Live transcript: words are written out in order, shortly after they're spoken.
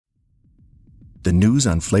The news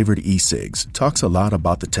on flavored e-cigs talks a lot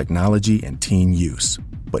about the technology and teen use,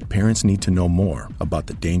 but parents need to know more about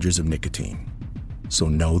the dangers of nicotine. So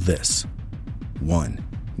know this. 1.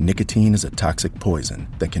 Nicotine is a toxic poison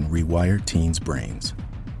that can rewire teens' brains.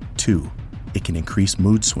 2. It can increase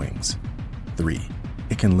mood swings. 3.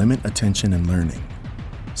 It can limit attention and learning.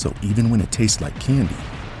 So even when it tastes like candy,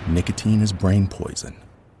 nicotine is brain poison.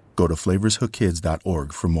 Go to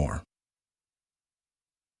flavorshookkids.org for more.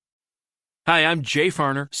 Hi, I'm Jay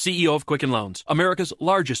Farner, CEO of Quicken Loans, America's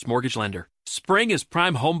largest mortgage lender. Spring is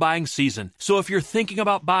prime home buying season, so if you're thinking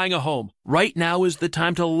about buying a home, right now is the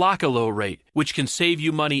time to lock a low rate, which can save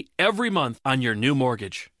you money every month on your new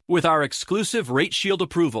mortgage. With our exclusive Rate Shield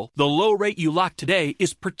approval, the low rate you lock today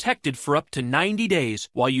is protected for up to 90 days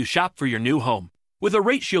while you shop for your new home. With a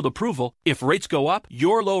Rate Shield approval, if rates go up,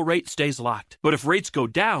 your low rate stays locked. But if rates go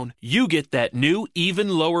down, you get that new, even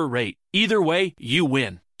lower rate. Either way, you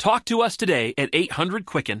win. Talk to us today at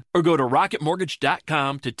 800-QUICKEN or go to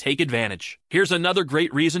rocketmortgage.com to take advantage. Here's another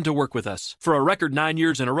great reason to work with us. For a record 9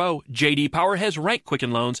 years in a row, J.D. Power has ranked Quicken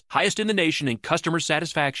Loans highest in the nation in customer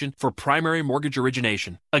satisfaction for primary mortgage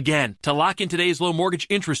origination. Again, to lock in today's low mortgage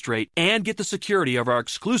interest rate and get the security of our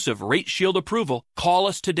exclusive Rate Shield approval, call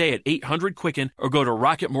us today at 800-QUICKEN or go to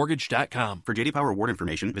rocketmortgage.com. For J.D. Power award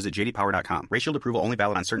information, visit jdpower.com. Rate Shield approval only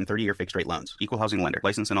valid on certain 30-year fixed-rate loans. Equal housing lender.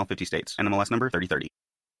 License in all 50 states. NMLS number 3030.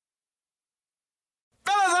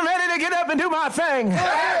 Fellas, I'm ready to get up and do my thing.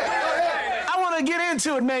 I want to get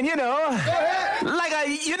into it, man, you know.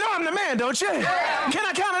 Like, you know I'm the man, don't you? Can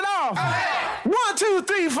I count it off? 1, 2,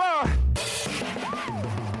 3, 4.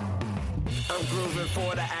 I'm grooving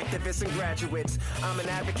for the activists and graduates. I'm an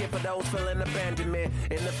advocate for those feeling abandonment.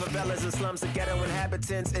 In the favelas and slums of ghetto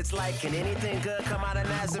inhabitants, it's like, can anything good come out of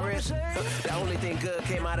Nazareth? The only thing good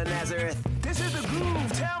came out of Nazareth. This is the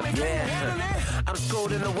groove, tell me, can you handle it? I'm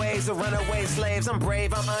schooled in the ways of runaway slaves. I'm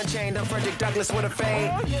brave, I'm unchained, I'm Frederick Douglass with a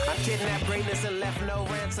fade. I kidnapped greatness and left no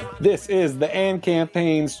ransom. This is the AND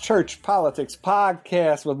Campaign's Church Politics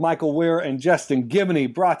Podcast with Michael Weir and Justin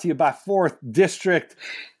Giboney, brought to you by 4th District.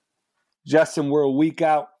 Justin, we're a week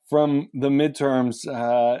out from the midterms.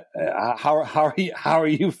 How are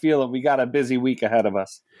you feeling? We got a busy week ahead of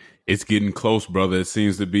us. It's getting close, brother. It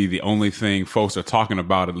seems to be the only thing folks are talking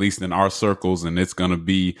about, at least in our circles, and it's going to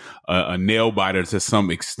be a nail biter to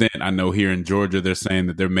some extent. I know here in Georgia, they're saying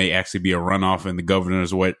that there may actually be a runoff in the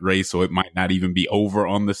governor's race, so it might not even be over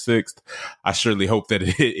on the 6th. I surely hope that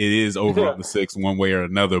it is over on the 6th one way or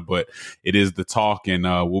another, but it is the talk, and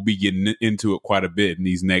we'll be getting into it quite a bit in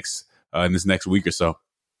this next week or so.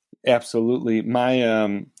 Absolutely.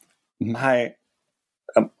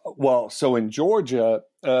 So in Georgia,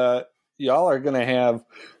 y'all are going to have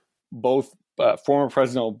both former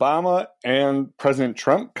President Obama and President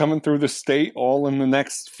Trump coming through the state all in the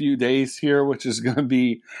next few days here, which is going to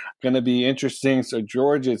be interesting. So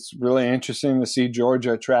Georgia, it's really interesting to see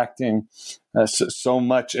Georgia attracting so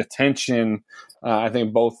much attention. I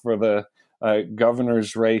think both for the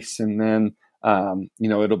governor's race, and then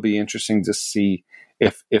it'll be interesting to see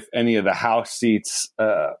if any of the House seats,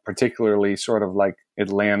 particularly sort of like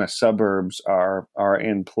Atlanta suburbs, are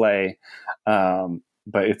in play.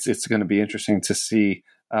 But it's going to be interesting to see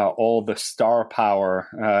all the star power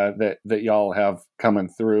that y'all have coming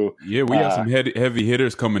through. Yeah, we have some heavy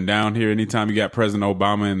hitters coming down here. Anytime you got President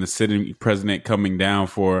Obama and the sitting president coming down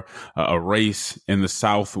for a race in the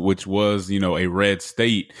South, which was, a red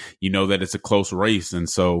state, that it's a close race. And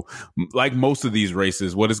so, like most of these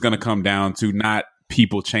races, what it's going to come down to, not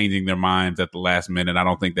people changing their minds at the last minute. I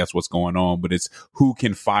don't think that's what's going on, but it's who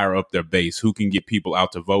can fire up their base, who can get people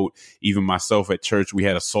out to vote. Even myself at church, we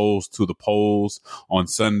had a Souls to the Polls on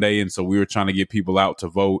Sunday. And so we were trying to get people out to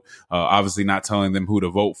vote, obviously not telling them who to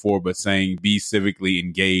vote for, but saying be civically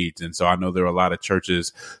engaged. And so I know there are a lot of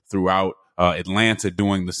churches throughout Atlanta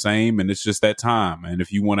doing the same, and it's just that time. And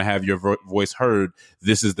if you want to have your voice heard,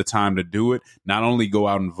 this is the time to do it. Not only go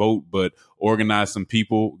out and vote, but organize some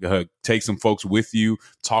people, take some folks with you,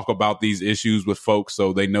 talk about these issues with folks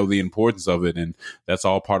so they know the importance of it. And that's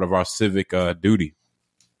all part of our civic duty.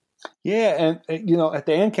 Yeah. And, at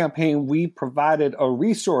the AND campaign, we provided a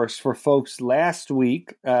resource for folks last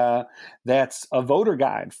week. That's a voter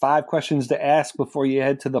guide, 5 questions to ask before you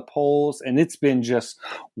head to the polls. And it's been just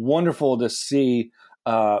wonderful to see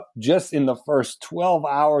just in the first 12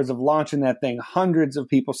 hours of launching that thing, hundreds of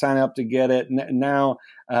people sign up to get it. Now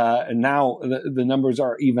the numbers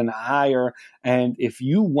are even higher. And if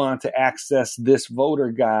you want to access this voter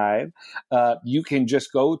guide, you can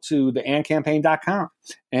just go to theandcampaign.com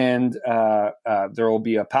and there will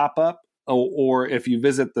be a pop-up. Or if you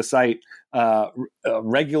visit the site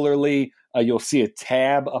regularly, you'll see a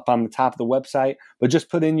tab up on the top of the website, but just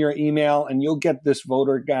put in your email and you'll get this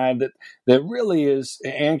voter guide that really is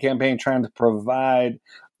AND Campaign trying to provide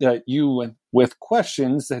you with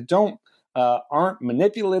questions that aren't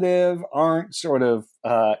manipulative, aren't sort of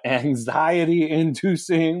anxiety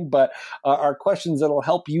inducing, but are questions that'll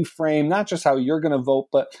help you frame not just how you're going to vote,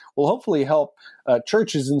 but will hopefully help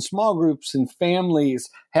churches and small groups and families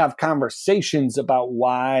have conversations about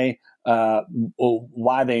why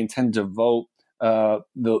they intend to vote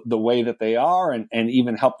the way that they are, and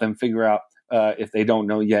even help them figure out if they don't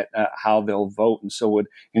know yet how they'll vote. And so would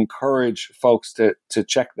encourage folks to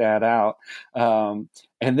check that out.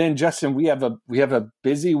 And then, Justin, we have a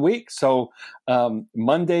busy week. So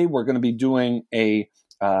Monday we're going to be doing a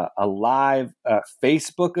live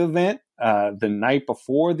Facebook event the night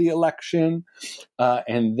before the election,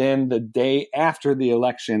 and then the day after the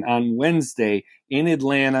election on Wednesday in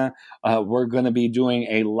Atlanta, we're going to be doing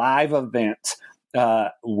a live event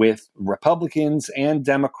with Republicans and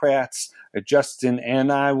Democrats. Justin and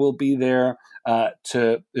I will be there.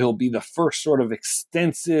 It'll be the first sort of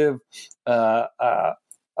extensive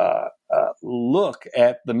look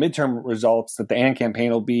at the midterm results that the AND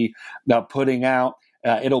Campaign will be putting out.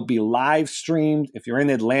 It'll be live streamed. If you're in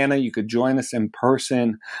Atlanta, you could join us in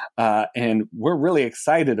person, and we're really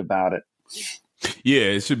excited about it. Yeah,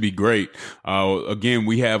 it should be great. Again,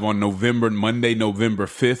 we have on Monday, November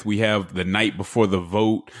 5th, we have the night before the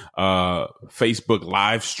vote Facebook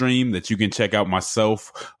live stream that you can check out.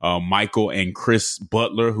 Myself, Michael, and Chris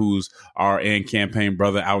Butler, who's our AND Campaign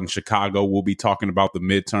brother out in Chicago. We'll be talking about the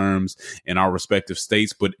midterms in our respective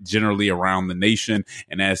states, but generally around the nation.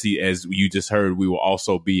 And as you just heard, we will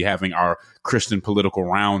also be having our Christian Political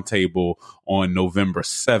Roundtable on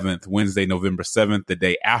Wednesday, November 7th, the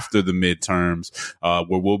day after the midterms,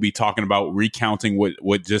 where we'll be talking about recounting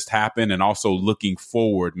what just happened and also looking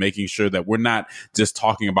forward, making sure that we're not just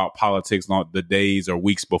talking about politics on the days or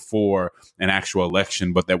weeks before an actual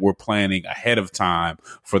election, but that we're planning ahead of time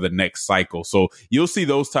for the next cycle. So you'll see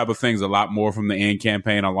those type of things a lot more from the AND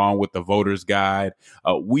Campaign, along with the voters guide.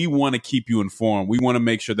 We want to keep you informed. We want to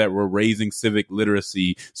make sure that we're raising civic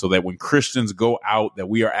literacy so that when Christians go out, that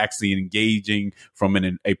we are actually engaging from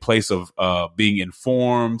a place of being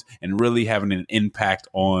informed and really having an impact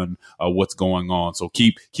on what's going on. So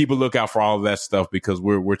keep a lookout for all of that stuff, because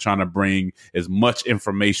we're trying to bring as much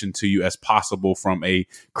information to you as possible from a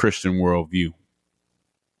Christian worldview.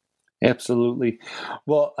 Absolutely.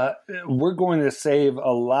 Well, we're going to save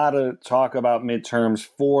a lot of talk about midterms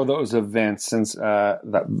for those events, since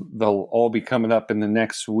they'll all be coming up in the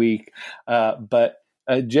next week. But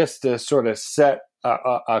just to sort of set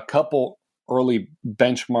a couple early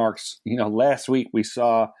benchmarks, last week we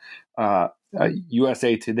saw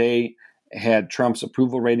USA Today had Trump's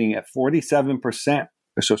approval rating at 47%.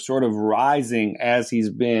 So sort of rising as he's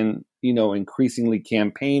been, increasingly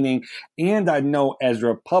campaigning. And I know as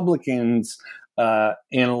Republicans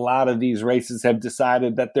in a lot of these races have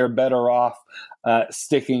decided that they're better off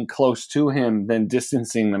sticking close to him than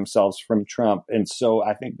distancing themselves from Trump. And so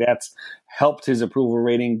I think that's helped his approval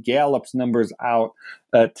rating. Gallup's numbers out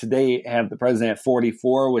today have the president at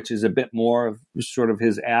 44, which is a bit more of sort of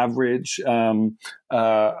his average,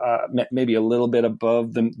 maybe a little bit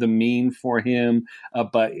above the mean for him.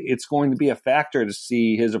 But it's going to be a factor to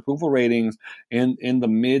see his approval ratings in the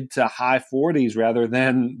mid to high 40s rather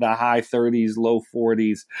than the high 30s, low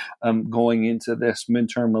 40s going into this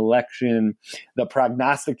midterm election. The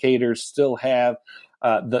prognosticators still have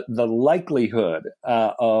the likelihood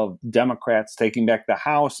of Democrats taking back the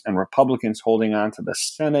House and Republicans holding on to the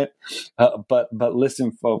Senate. But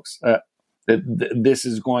listen, folks, this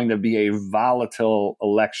is going to be a volatile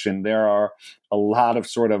election. There are a lot of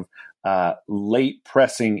sort of late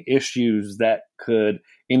pressing issues that could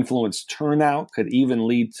influence turnout, could even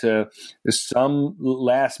lead to some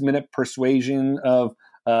last minute persuasion of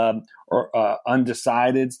or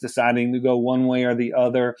undecideds deciding to go one way or the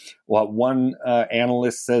other. Well, one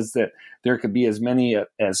analyst says that there could be as many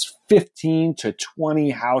as 15 to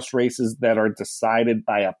 20 House races that are decided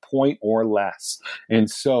by a point or less. And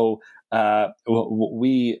so I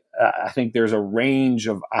think there's a range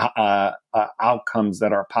of outcomes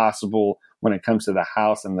that are possible when it comes to the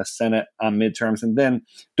House and the Senate on midterms. And then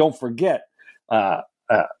don't forget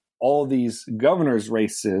all these governor's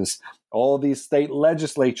races, all these state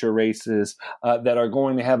legislature races that are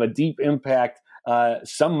going to have a deep impact.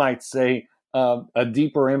 Some might say a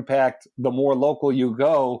deeper impact the more local you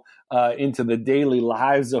go into the daily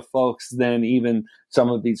lives of folks than even some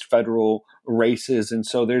of these federal races. And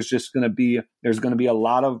so there's going to be a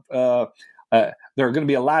lot of there are going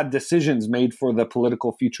to be a lot of decisions made for the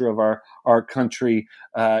political future of our country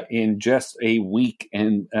in just a week,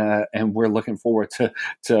 and we're looking forward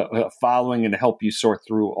to following and to help you sort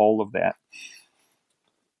through all of that.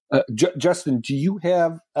 Justin, do you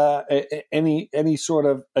have any sort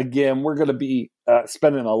of, again, we're going to be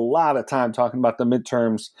spending a lot of time talking about the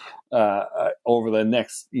midterms over the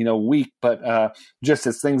next week, but just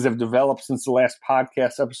as things have developed since the last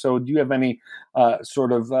podcast episode, do you have any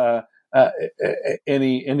sort of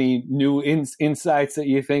any new insights that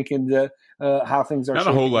you think into how things are? Not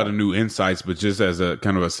a whole lot of new insights, but just as a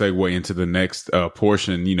kind of a segue into the next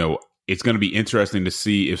portion, it's going to be interesting to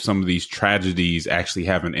see if some of these tragedies actually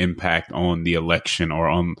have an impact on the election or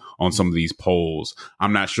on some of these polls.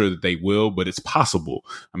 I'm not sure that they will, but it's possible.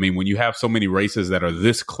 I mean, when you have so many races that are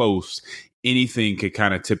this close, anything could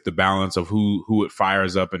kind of tip the balance of who it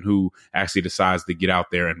fires up and who actually decides to get out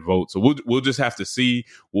there and vote. So we'll just have to see.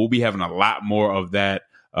 We'll be having a lot more of that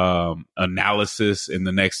analysis in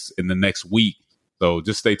the next week. So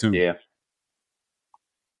just stay tuned. Yeah.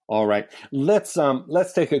 All right, let's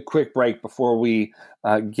take a quick break before we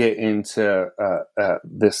get into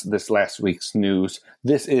this last week's news.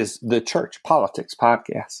 This is the Church Politics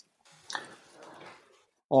Podcast.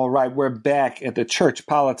 All right, we're back at the Church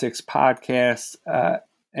Politics Podcast,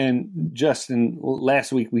 and Justin,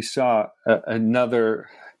 last week we saw another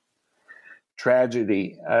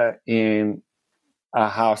tragedy in a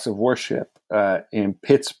house of worship in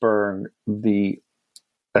Pittsburgh. The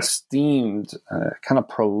esteemed, kind of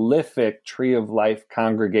prolific Tree of Life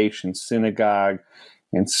congregation synagogue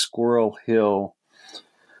in Squirrel Hill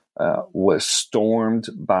was stormed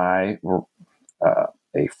by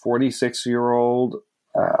a 46-year-old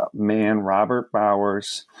man, Robert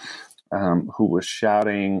Bowers, who was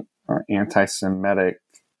shouting anti-Semitic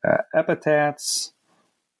epithets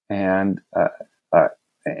and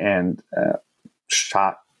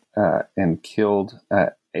shot and killed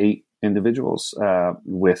 8 individuals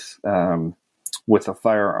with a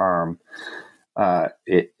firearm.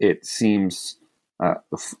 It seems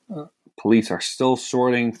police are still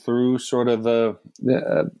sorting through sort of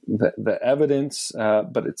the evidence,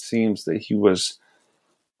 but it seems that he was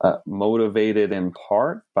motivated in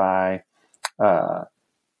part by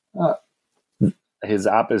his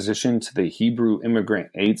opposition to the Hebrew Immigrant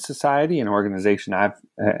Aid Society, an organization I've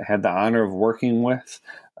had the honor of working with.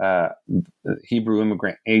 The Hebrew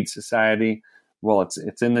Immigrant Aid Society, well,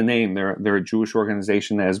 it's in the name. They're a Jewish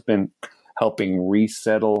organization that has been helping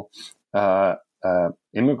resettle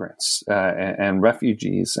immigrants and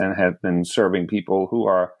refugees, and have been serving people who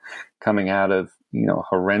are coming out of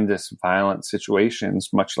horrendous, violent situations,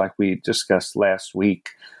 much like we discussed last week,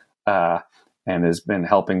 and has been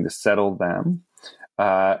helping to settle them.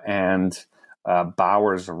 And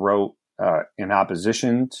Bowers wrote in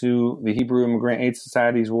opposition to the Hebrew Immigrant Aid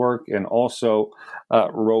Society's work, and also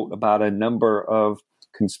wrote about a number of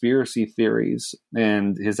conspiracy theories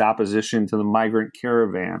and his opposition to the migrant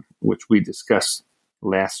caravan, which we discussed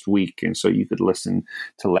last week. And so you could listen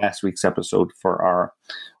to last week's episode for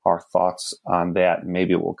our thoughts on that.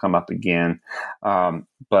 Maybe it will come up again.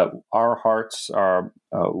 But our hearts are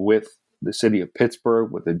with the city of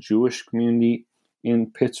Pittsburgh, with the Jewish community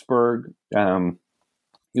in Pittsburgh.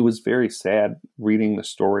 It was very sad reading the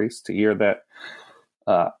stories to hear that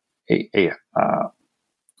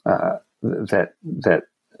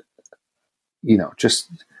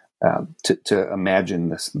to imagine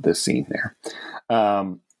the scene there.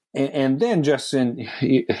 And then, Justin,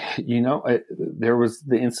 there was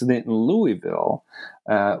the incident in Louisville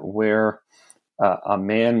where a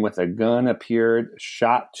man with a gun appeared,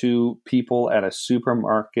 shot 2 people at a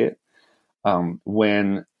supermarket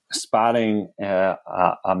when spotting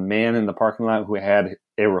a man in the parking lot who had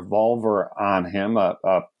a revolver on him,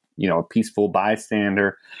 a peaceful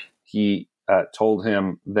bystander. He told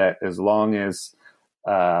him that as long as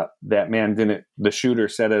the shooter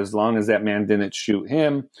said as long as that man didn't shoot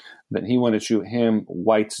him, then he wanted to shoot him.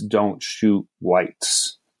 Whites don't shoot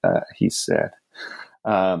whites, he said.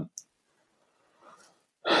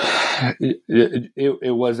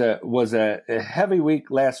 It was a heavy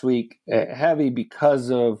week last week, heavy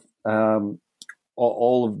because of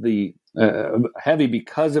all of the heavy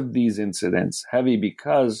because of these incidents, heavy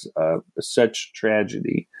because of such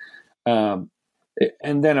tragedy, and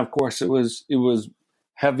then of course it was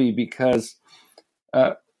heavy because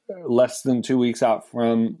less than 2 weeks out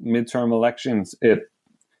from midterm elections, the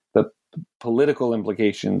political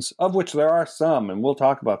implications of which there are some, and we'll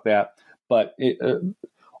talk about that, but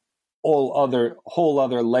whole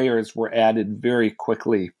other layers were added very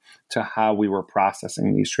quickly to how we were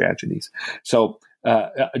processing these tragedies. So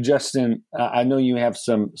Justin, I know you have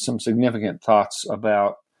some significant thoughts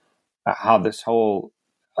about how this whole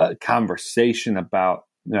conversation about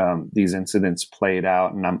these incidents played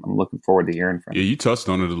out, and I'm looking forward to hearing from you. Yeah, you touched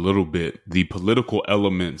on it a little bit. The political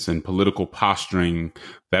elements and political posturing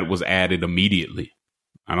that was added immediately.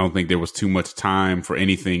 I don't think there was too much time for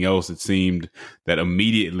anything else. It seemed that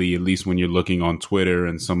immediately, at least when you're looking on Twitter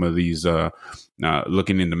and some of these,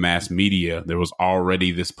 looking into mass media, there was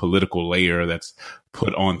already this political layer that's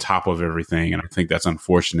put on top of everything. And I think that's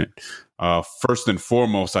unfortunate. First and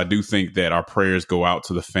foremost, I do think that our prayers go out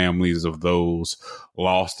to the families of those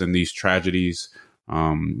lost in these tragedies.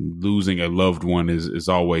 Losing a loved one is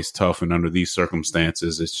always tough. And under these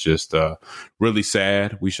circumstances, it's just really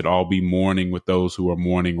sad. We should all be mourning with those who are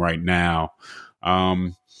mourning right now.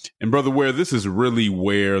 And Brother Ware, this is really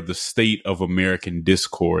where the state of American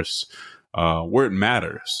discourse, where it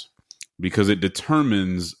matters, because it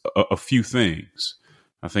determines a few things.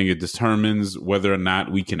 I think it determines whether or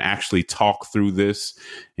not we can actually talk through this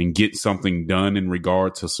and get something done in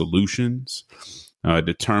regard to solutions.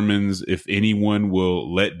 Determines if anyone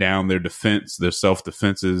will let down their defense, their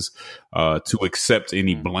self-defenses, to accept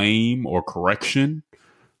any blame or correction.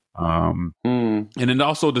 And it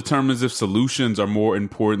also determines if solutions are more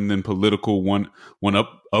important than political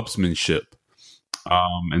one-upsmanship.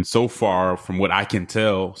 And so far, from what I can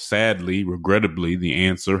tell, sadly, regrettably, the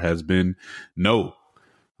answer has been no.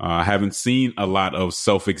 I haven't seen a lot of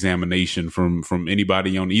self-examination from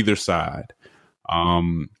anybody on either side.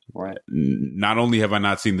 Right. Not only have I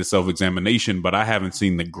not seen the self-examination, but I haven't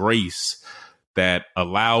seen the grace that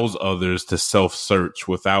allows others to self-search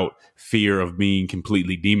without fear of being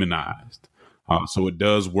completely demonized. So it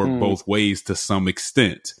does work both ways to some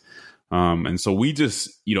extent. And so we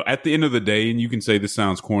just, at the end of the day, and you can say this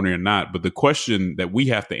sounds corny or not, but the question that we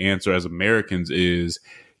have to answer as Americans is,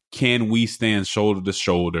 can we stand shoulder to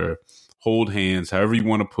shoulder, hold hands, however you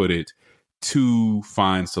want to put it, to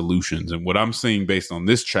find solutions? And what I'm seeing based on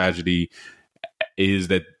this tragedy is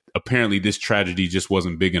that apparently this tragedy just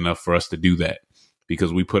wasn't big enough for us to do that,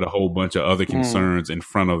 because we put a whole bunch of other concerns in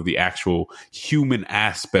front of the actual human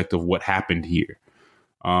aspect of what happened here.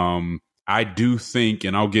 I do think,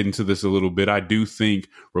 and I'll get into this a little bit, I do think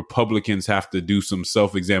Republicans have to do some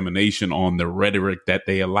self-examination on the rhetoric that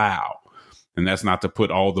they allow. And that's not to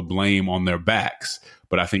put all the blame on their backs,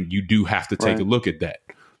 but I think you do have to take a look at that.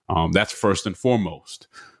 That's first and foremost.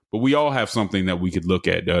 But we all have something that we could look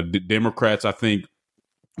at. Democrats, I think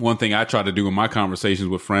one thing I try to do in my conversations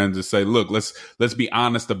with friends is say, look, let's be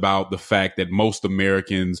honest about the fact that most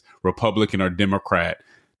Americans, Republican or Democrat,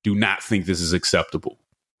 do not think this is acceptable.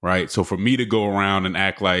 Right. So for me to go around and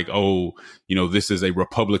act like, this is a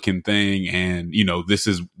Republican thing and, this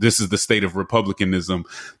is the state of republicanism,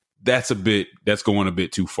 that's going a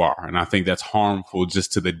bit too far. And I think that's harmful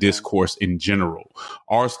just to the discourse in general.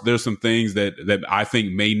 There's some things that I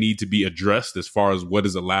think may need to be addressed as far as what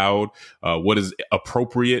is allowed, what is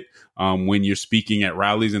appropriate when you're speaking at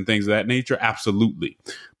rallies and things of that nature. Absolutely.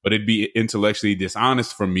 But it'd be intellectually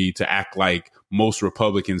dishonest for me to act like most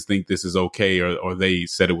Republicans think this is okay or they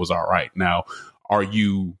said it was all right. Now, are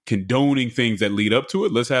you condoning things that lead up to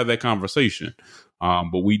it? Let's have that conversation.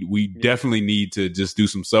 But we definitely need to just do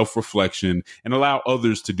some self-reflection and allow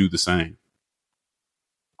others to do the same.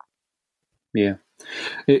 Yeah.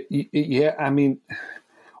 I mean,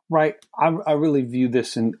 right. I really view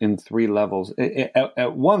this in three levels.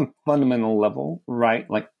 At one fundamental level, right,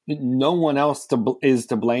 like no one else is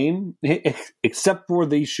to blame except for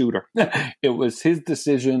the shooter. It was his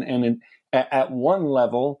decision. And at one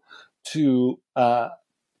level to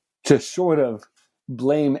sort of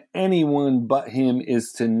blame anyone but him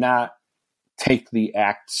is to not take the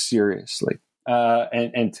act seriously,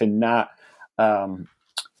 and to not.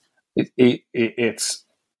 It's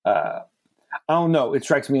I don't know. It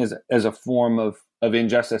strikes me as a form of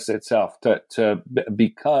injustice itself. To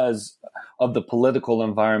because of the political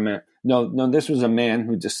environment. No. This was a man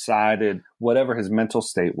who decided whatever his mental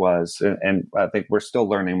state was, and I think we're still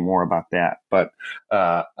learning more about that. But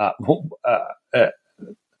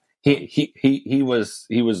He was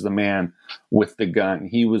the man with the gun.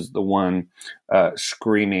 He was the one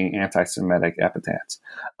screaming anti-Semitic epithets.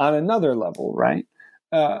 On another level, right?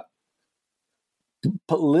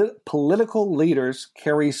 Political leaders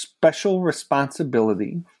carry special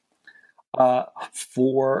responsibility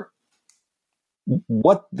for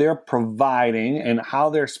what they're providing and how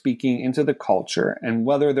they're speaking into the culture, and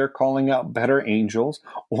whether they're calling out better angels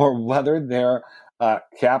or whether they're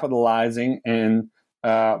capitalizing and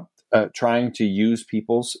trying to use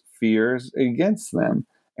people's fears against them.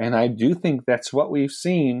 And I do think that's what we've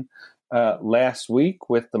seen last week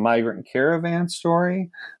with the migrant caravan story.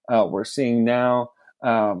 We're seeing now,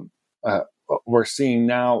 a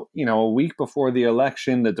week before the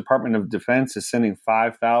election, the Department of Defense is sending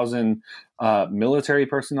 5,000 military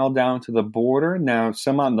personnel down to the border. Now,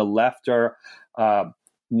 some on the left are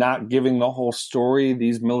not giving the whole story.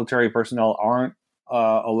 These military personnel aren't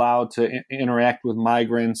allowed to interact with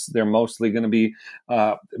migrants. They're mostly going to be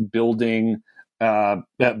building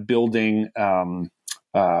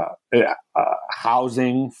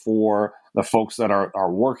housing for the folks that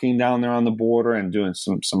are working down there on the border and doing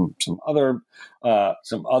some other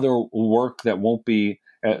work that won't be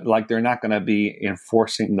like they're not going to be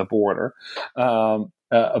enforcing the border. But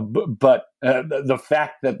the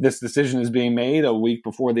fact that this decision is being made a week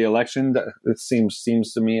before the election, it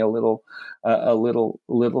seems to me a little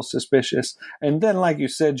suspicious. And then, like you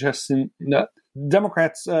said, Justin,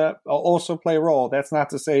 Democrats also play a role. That's not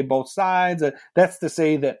to say both sides. That's to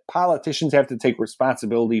say that politicians have to take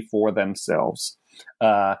responsibility for themselves.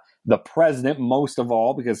 The president, most of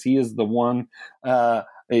all, because he is the one.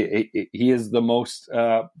 He is the most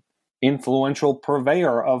influential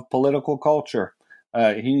purveyor of political culture.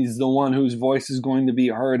 He's the one whose voice is going to be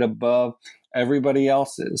heard above everybody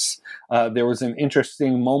else's. There was an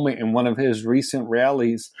interesting moment in one of his recent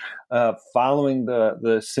rallies following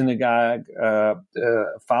the synagogue,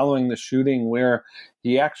 following the shooting, where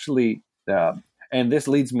he actually, and this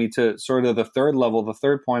leads me to sort of the third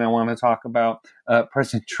point I want to talk about.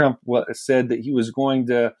 President Trump said that he was going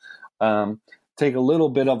to take a little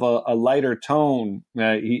bit of a lighter tone.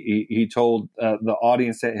 He told the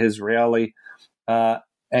audience at his rally,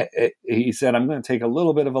 he said, "I'm going to take a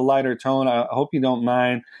little bit of a lighter tone. I hope you don't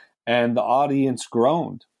mind." And the audience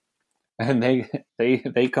groaned, and they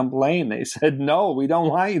complained. They said, "No, we don't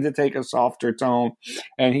want you to take a softer tone."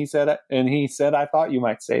 And he said, "I thought you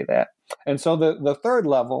might say that." And so the third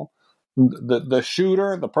level, the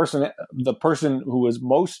shooter, the person who is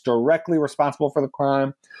most directly responsible for the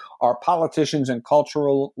crime, are politicians and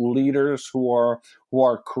cultural leaders who are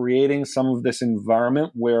creating some of this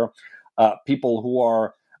environment where people who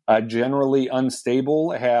are generally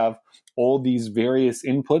unstable have all these various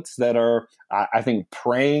inputs that are, I think,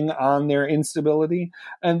 preying on their instability.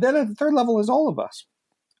 And then at the third level is all of us.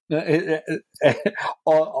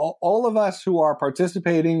 All of us who are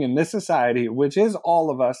participating in this society, which is all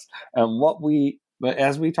of us, and what we,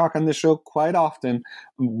 as we talk on this show quite often,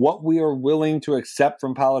 what we are willing to accept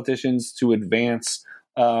from politicians to advance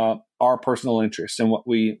our personal interests and what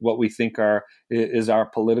we think is our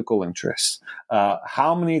political interests.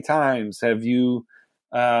 How many times have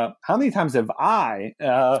I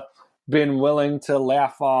been willing to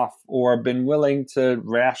laugh off or been willing to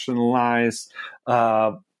rationalize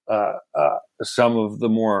some of the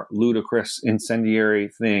more ludicrous, incendiary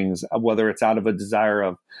things, whether it's out of a desire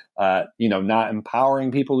of, not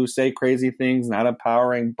empowering people who say crazy things, not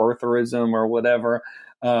empowering birtherism or whatever,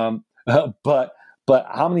 but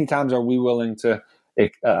how many times are we willing to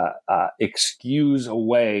excuse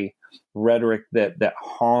away rhetoric that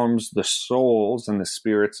harms the souls and the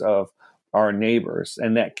spirits of our neighbors,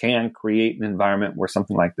 and that can create an environment where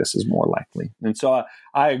something like this is more likely? And so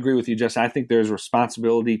I agree with you, Justin. I think there's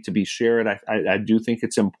responsibility to be shared. I do think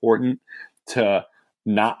it's important to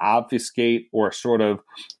not obfuscate or sort of,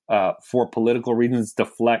 for political reasons,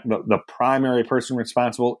 deflect. The primary person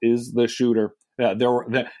responsible is the shooter.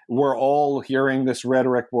 We're all hearing this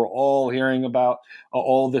rhetoric. We're all hearing about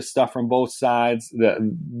all this stuff from both sides.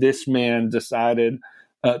 This man decided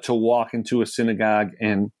to walk into a synagogue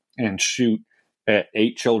and shoot at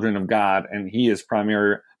 8 children of God, and he is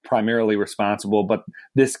primarily responsible. But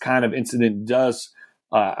this kind of incident does,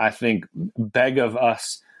 I think, beg of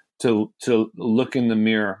us to look in the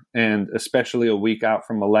mirror, and especially a week out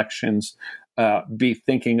from elections, be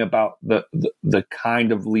thinking about the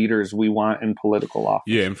kind of leaders we want in political office.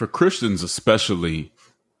 Yeah, and for Christians especially,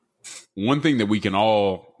 one thing that we can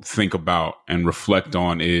all think about and reflect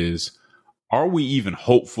on is, are we even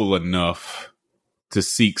hopeful enough to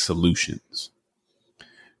seek solutions?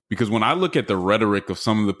 Because when I look at the rhetoric of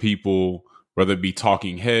some of the people, whether it be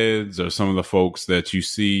talking heads or some of the folks that you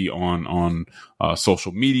see on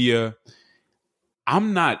social media,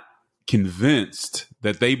 I'm not convinced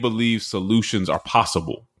that they believe solutions are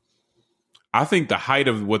possible. I think the height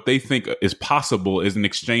of what they think is possible is an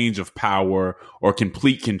exchange of power or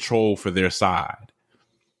complete control for their side,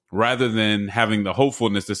 rather than having the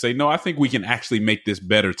hopefulness to say, no, I think we can actually make this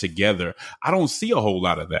better together. I don't see a whole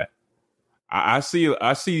lot of that. I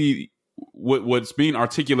see what's being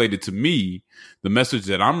articulated to me. The message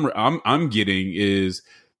that I'm getting is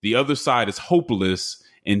the other side is hopeless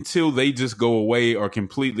until they just go away or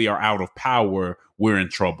completely are out of power. We're in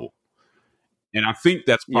trouble. And I think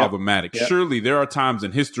that's problematic. Yep. Surely there are times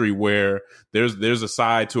in history where there's a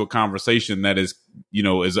side to a conversation that is,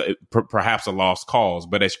 perhaps a lost cause.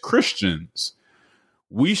 But as Christians,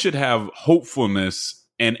 we should have hopefulness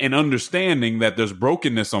and understanding that there's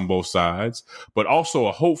brokenness on both sides, but also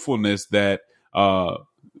a hopefulness that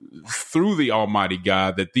through the Almighty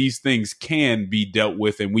God, that these things can be dealt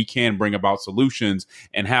with and we can bring about solutions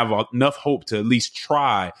and have enough hope to at least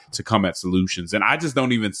try to come at solutions. And I just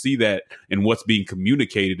don't even see that in what's being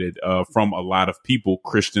communicated from a lot of people,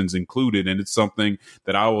 Christians included. And it's something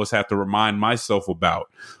that I always have to remind myself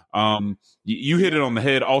about. You hit it on the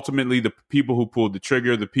head. Ultimately, the people who pulled the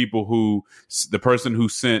trigger, the person who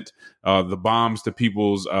sent the bombs to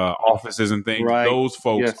people's offices and things, those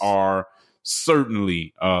folks are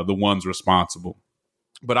certainly the ones responsible.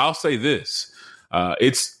 But I'll say this,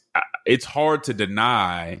 it's hard to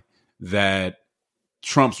deny that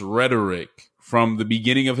Trump's rhetoric from the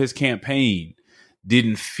beginning of his campaign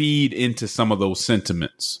didn't feed into some of those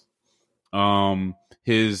sentiments.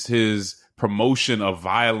 His promotion of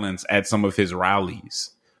violence at some of his rallies,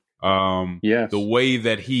 the way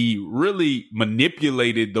that he really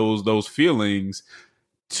manipulated those feelings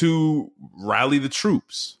to rally the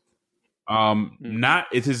troops.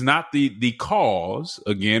 It is not the cause.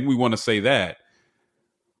 Again, we want to say that,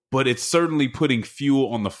 but it's certainly putting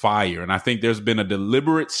fuel on the fire. And I think there's been a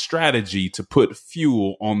deliberate strategy to put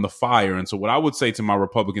fuel on the fire. And so what I would say to my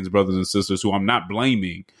Republicans, brothers and sisters, who I'm not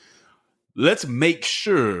blaming, let's make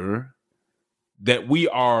sure that we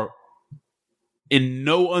are in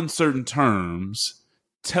no uncertain terms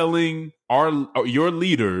telling your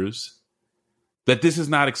leaders that this is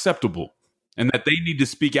not acceptable. And that they need to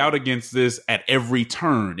speak out against this at every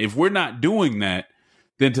turn. If we're not doing that,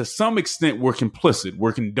 then to some extent we're complicit.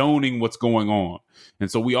 We're condoning what's going on.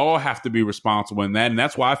 And so we all have to be responsible in that. And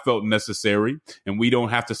that's why I felt necessary. And we don't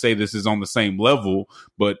have to say this is on the same level,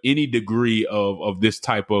 but any degree of this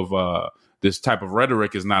type of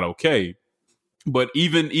rhetoric is not okay. But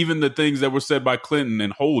even the things that were said by Clinton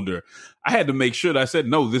and Holder, I had to make sure that I said,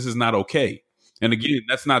 no, this is not okay. And again,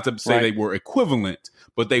 that's not to say they were equivalent,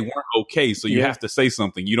 but they weren't okay. So you have to say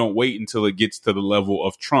something. You don't wait until it gets to the level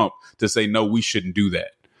of Trump to say, no, we shouldn't do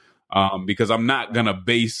that. Because I'm not going to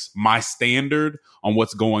base my standard on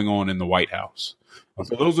what's going on in the White House.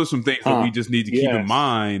 So those are some things that we just need to keep in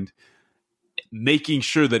mind, making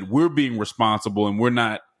sure that we're being responsible and we're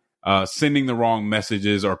not sending the wrong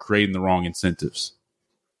messages or creating the wrong incentives.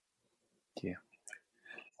 Yeah.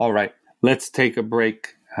 All right. Let's take a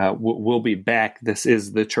break. We'll be back. This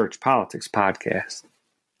is the Church Politics Podcast.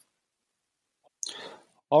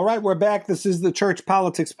 All right, we're back. This is the Church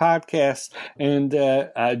Politics Podcast. And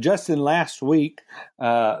Justin, last week,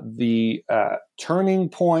 the Turning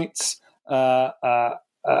Points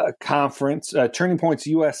conference, Turning Points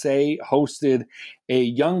USA, hosted a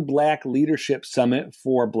Young Black Leadership Summit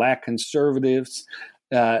for Black conservatives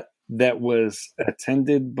that was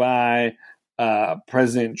attended by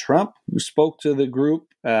President Trump, who spoke to the group.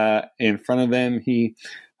 In front of them, he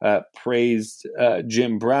praised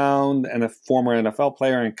Jim Brown and a former NFL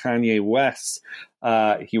player, and Kanye West.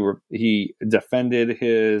 He defended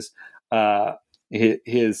his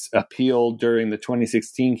appeal during the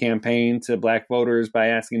 2016 campaign to Black voters by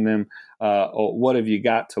asking them, "What have you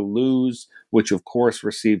got to lose?" Which, of course,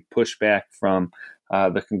 received pushback from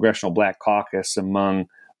the Congressional Black Caucus, among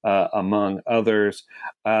others.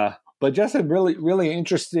 But Justin, really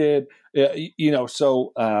interested,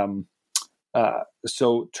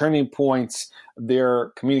 so Turning Points, their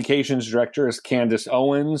communications director is Candace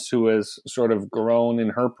Owens, who has sort of grown in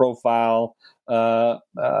her profile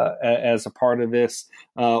as a part of this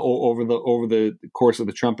over the course of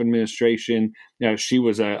the Trump administration. She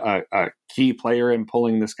was a key player in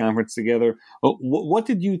pulling this conference together. What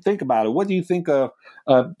did you think about it? What do you think of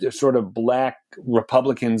sort of Black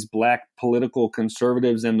Republicans, Black political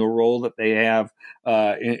conservatives, and the role that they have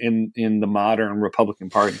in the modern Republican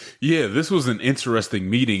Party? Yeah, this was an interesting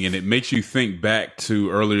meeting, and it makes you think back to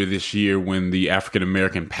earlier this year when the African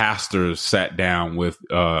American pastors sat down with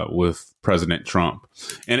President Trump,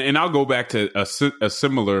 and I'll go back to a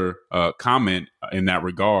similar comment in that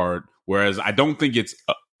regard. Whereas I don't think it's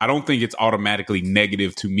automatically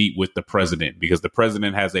negative to meet with the president, because the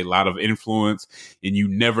president has a lot of influence, and you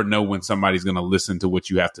never know when somebody's going to listen to what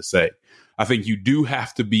you have to say. I think you do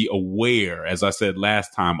have to be aware, as I said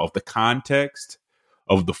last time, of the context,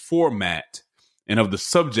 of the format, and of the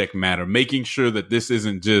subject matter, making sure that this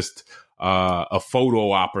isn't just a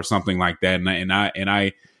photo op or something like that. And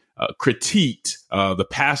I critiqued the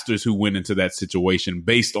pastors who went into that situation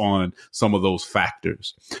based on some of those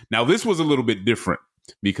factors. Now, this was a little bit different.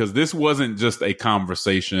 because this wasn't just a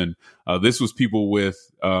conversation. This was people with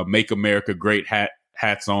Make America Great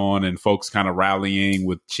hats on and folks kind of rallying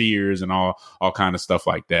with cheers and all kind of stuff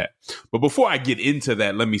like that. But before I get into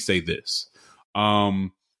that, let me say this.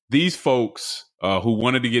 These folks who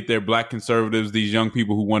wanted to get there, Black conservatives, these young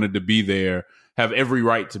people who wanted to be there, have every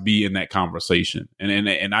right to be in that conversation.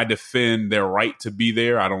 And I defend their right to be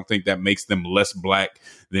there. I don't think that makes them less Black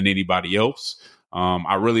than anybody else.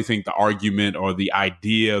 I really think the argument or the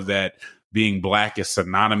idea that being Black is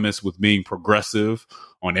synonymous with being progressive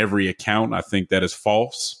on every account, I think that is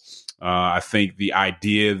false. I think the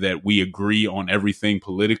idea that we agree on everything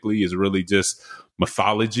politically is really just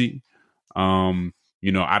mythology.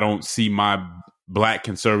 I don't see my Black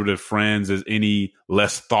conservative friends as any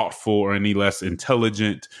less thoughtful or any less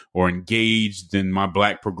intelligent or engaged than my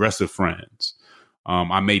Black progressive friends.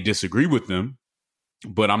 I may disagree with them,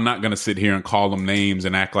 but I'm not going to sit here and call them names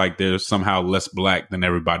and act like they're somehow less Black than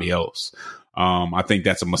everybody else. I think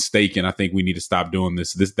that's a mistake, and I think we need to stop doing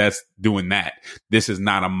this. That's doing that. This is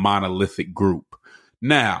not a monolithic group.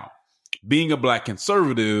 Now, being a Black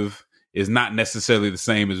conservative is not necessarily the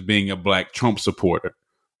same as being a Black Trump supporter.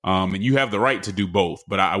 And you have the right to do both.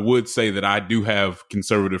 But I would say that I do have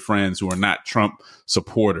conservative friends who are not Trump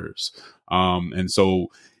supporters. And so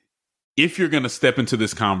if you're going to step into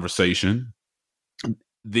this conversation,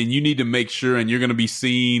 then you need to make sure, and you're going to be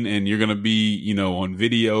seen and you're going to be, on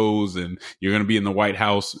videos and you're going to be in the White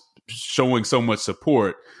House showing so much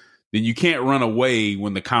support, then you can't run away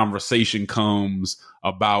when the conversation comes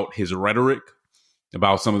about his rhetoric,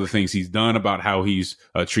 about some of the things he's done, about how he's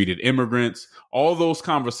treated immigrants. All those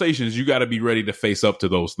conversations, you got to be ready to face up to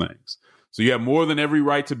those things. So you have more than every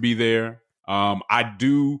right to be there. I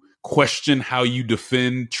do question how you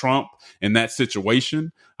defend Trump in that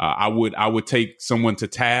situation. I would take someone to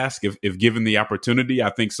task if given the opportunity.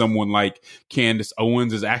 I think someone like Candace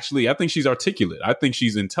Owens is actually, I think she's articulate. I think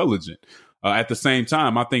she's intelligent. At the same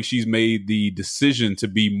time, I think she's made the decision to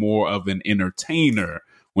be more of an entertainer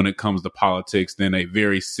when it comes to politics than a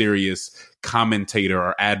very serious commentator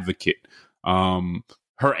or advocate.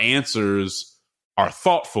 Her answers are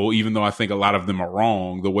thoughtful, even though I think a lot of them are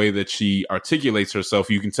wrong. The way that she articulates herself,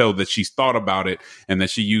 you can tell that she's thought about it and that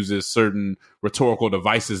she uses certain rhetorical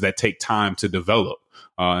devices that take time to develop.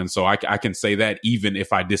 And so I can say that even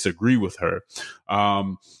if I disagree with her.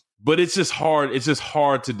 But it's just hard. It's just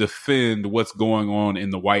hard to defend what's going on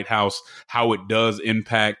in the White House, how it does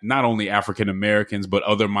impact not only African Americans, but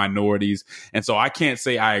other minorities. And so I can't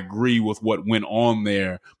say I agree with what went on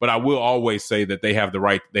there, but I will always say that they have the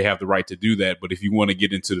right to do that. But if you want to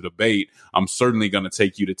get into the debate, I'm certainly going to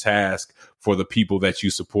take you to task for the people that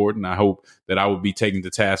you support. And I hope that I would be taken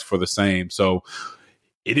to task for the same. So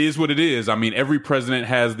it is what it is. I mean, every president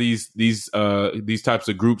has these types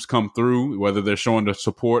of groups come through, whether they're showing the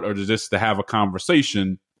support or just to have a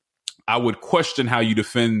conversation. I would question how you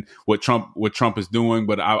defend what Trump is doing,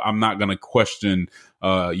 but I'm not going to question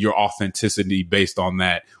your authenticity based on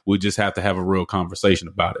that. We'll just have to have a real conversation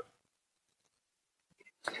about it.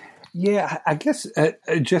 Yeah, I guess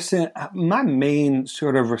Justin, my main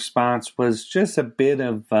sort of response was just a bit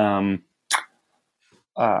of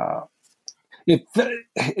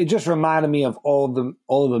it just reminded me of all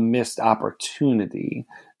the missed opportunity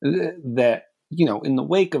that, in the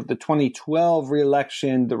wake of the 2012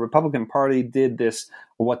 reelection, the Republican Party did this,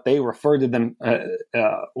 what they referred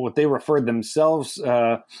themselves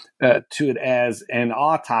to it as an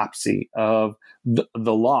autopsy of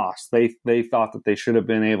the loss. They thought that they should have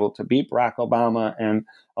been able to beat Barack Obama, and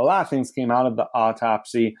a lot of things came out of the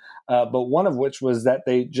autopsy, but one of which was that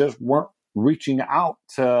they just weren't reaching out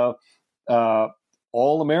to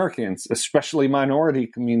all Americans, especially minority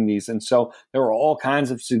communities. And so there were all kinds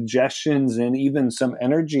of suggestions and even some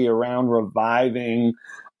energy around reviving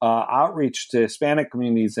outreach to Hispanic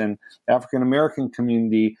communities and African American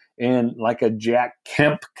community in like a Jack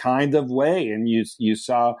Kemp kind of way. And you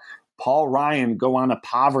saw Paul Ryan go on a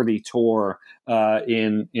poverty tour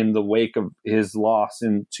in the wake of his loss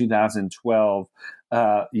in 2012.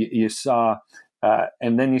 You saw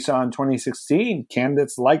and then you saw in 2016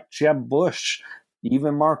 candidates like Jeb Bush,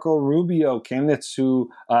 even Marco Rubio, candidates who,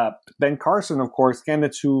 Ben Carson, of course,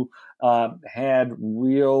 candidates who had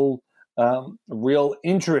real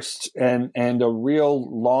interest and a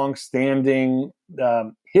real long-standing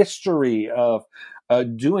history of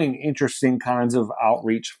doing interesting kinds of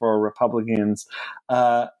outreach for Republicans,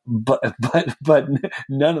 but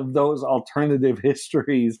none of those alternative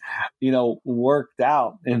histories, worked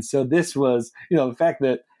out. And so this was, the fact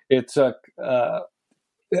that it took,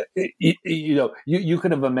 you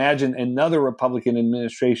could have imagined another Republican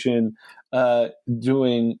administration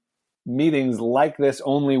doing meetings like this,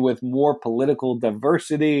 only with more political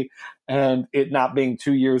diversity, and it not being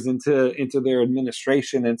 2 years into their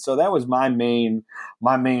administration. And so that was my main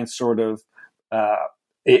sort of.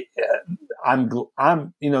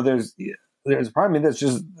 I'm there's a part of me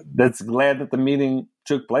that's glad that the meeting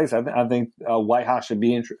took place. I think White House should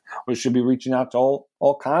be reaching out to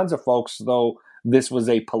all kinds of folks, though this was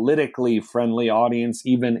a politically friendly audience,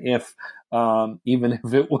 even if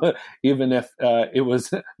it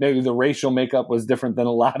was maybe the racial makeup was different than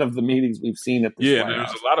a lot of the meetings we've seen at this White There's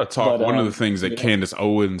House. a lot of talk. One of the things that Candace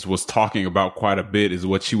Owens was talking about quite a bit is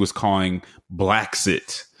what she was calling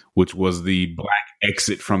Blacksit, which was the black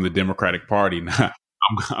exit from the Democratic Party. Now,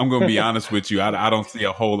 I'm going to be honest with you. I don't see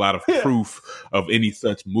a whole lot of proof of any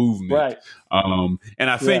such movement. Right. And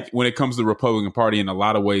I think when it comes to the Republican Party, in a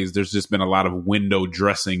lot of ways, there's just been a lot of window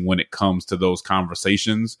dressing when it comes to those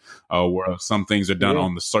conversations, where some things are done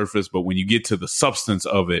on the surface, but when you get to the substance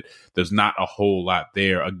of it, there's not a whole lot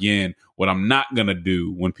there. Again, what I'm not going to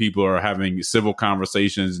do when people are having civil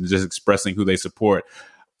conversations and just expressing who they support,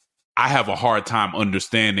 I have a hard time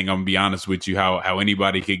understanding, I'm going to be honest with you, how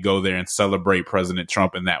anybody could go there and celebrate President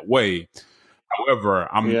Trump in that way. However,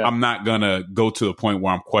 I'm not going to go to a point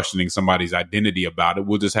where I'm questioning somebody's identity about it.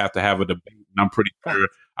 We'll just have to have a debate. And I'm pretty sure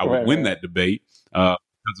I would win that debate because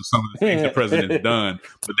of some of the things the president's done.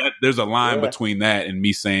 But there's a line between that and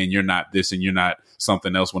me saying you're not this and you're not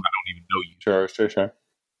something else when I don't even know you. Sure.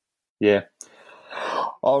 Yeah.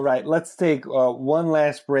 All right. Let's take one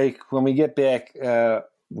last break. When we get back,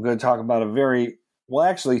 we're going to talk about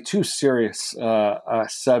two serious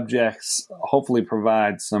subjects, hopefully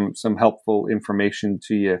provide some helpful information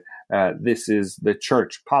to you. This is the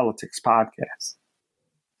Church Politics Podcast.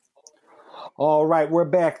 All right, we're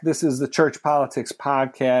back. This is the Church Politics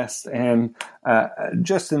Podcast. And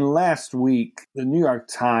just in last week, the New York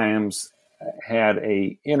Times had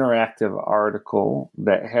an interactive article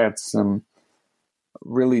that had some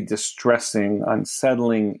really distressing,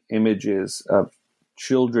 unsettling images of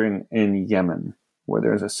children in Yemen, where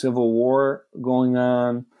there's a civil war going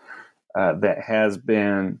on that has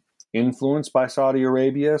been influenced by Saudi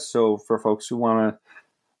Arabia. So for folks who want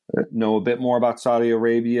to know a bit more about Saudi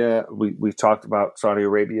Arabia, we talked about Saudi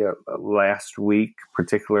Arabia last week,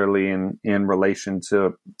 particularly in relation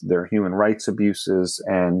to their human rights abuses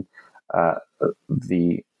and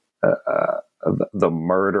the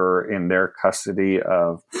murder in their custody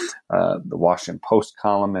of the Washington Post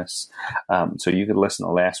columnists. So you could listen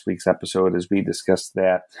to last week's episode as we discussed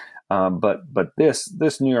that. But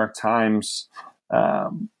this New York Times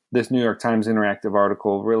interactive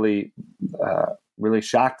article really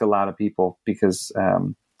shocked a lot of people because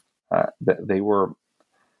they were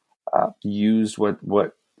used what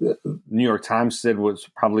the New York Times said was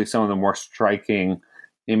probably some of the more striking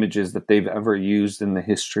images that they've ever used in the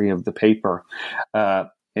history of the paper.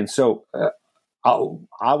 And so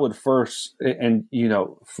I would first, and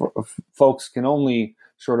folks can only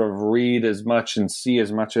sort of read as much and see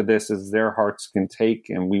as much of this as their hearts can take.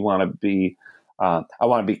 And we want to be, I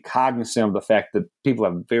want to be cognizant of the fact that people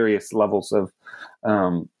have various levels of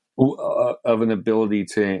an ability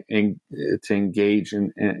to engage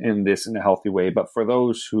in this in a healthy way. But for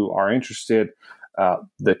those who are interested,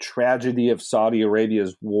 the Tragedy of Saudi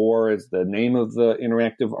Arabia's War is the name of the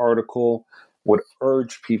interactive article. Would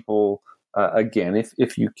urge people, again,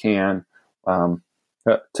 if you can,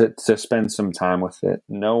 to spend some time with it.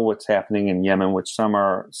 Know what's happening in Yemen, which some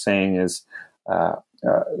are saying is the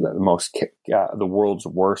world's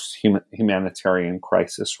worst humanitarian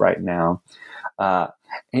crisis right now.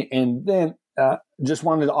 And then just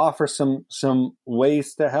wanted to offer some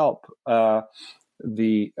ways to help.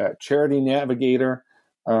 The Charity Navigator,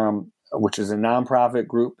 which is a nonprofit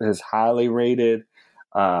group, is highly rated.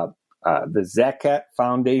 The Zakat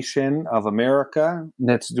Foundation of America,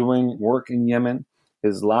 that's doing work in Yemen.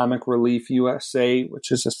 Islamic Relief USA,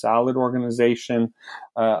 which is a solid organization,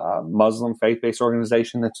 a Muslim faith-based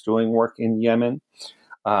organization that's doing work in Yemen.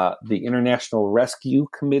 The International Rescue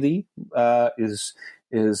Committee is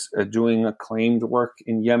doing acclaimed work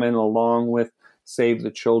in Yemen, along with Save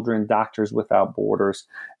the Children, Doctors Without Borders,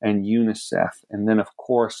 and UNICEF. And then, of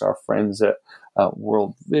course, our friends at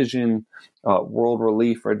World Vision, World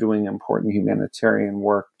Relief are doing important humanitarian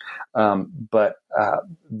work. But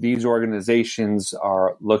these organizations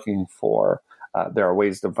are looking for, there are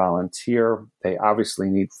ways to volunteer. They obviously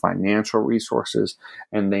need financial resources,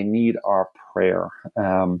 and they need our prayer.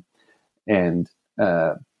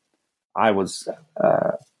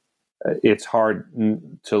 It's hard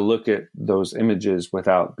to look at those images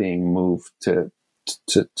without being moved to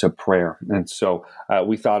to prayer. And so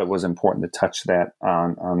we thought it was important to touch that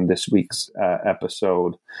on this week's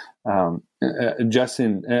episode.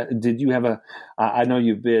 Justin, did you have I know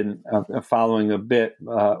you've been following a bit,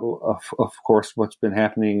 of course, what's been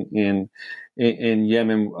happening in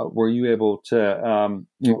Yemen. Were you able to,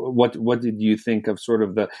 what did you think of sort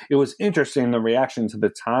of it was interesting, the reaction to the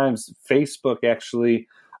Times. Facebook actually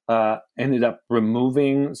ended up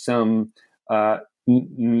removing some,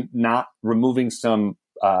 not removing some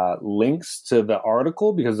links to the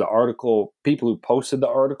article, because the article, people who posted the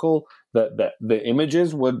article, the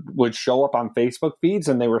images would show up on Facebook feeds,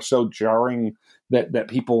 and they were so jarring that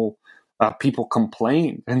people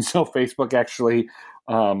complained. And so Facebook actually,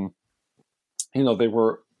 they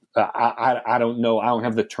were, I don't know, I don't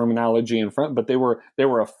have the terminology in front, but they were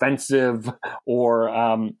offensive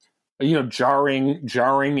or jarring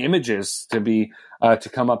images to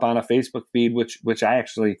come up on a Facebook feed, which I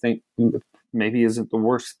actually think maybe isn't the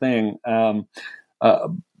worst thing.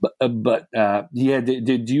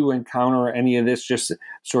 Did you encounter any of this just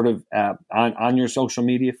sort of on your social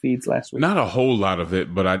media feeds last week? Not a whole lot of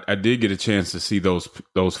it, but I did get a chance to see those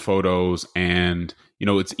photos, and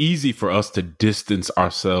it's easy for us to distance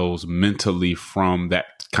ourselves mentally from that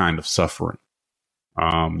kind of suffering.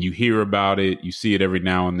 You hear about it, you see it every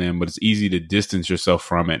now and then, but it's easy to distance yourself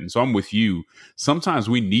from it. And so I'm with you. Sometimes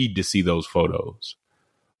we need to see those photos.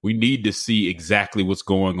 We need to see exactly what's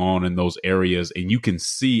going on in those areas. And you can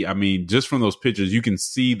see, just from those pictures, you can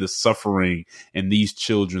see the suffering in these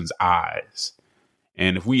children's eyes.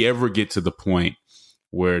 And if we ever get to the point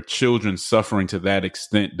where children suffering to that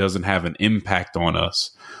extent doesn't have an impact on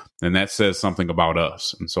us, then that says something about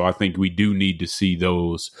us. And so I think we do need to see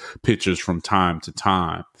those pictures from time to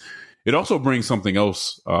time. It also brings something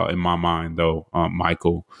else in my mind, though,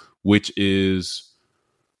 Michael, which is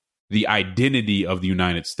the identity of the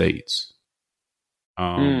United States,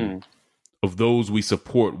 of those we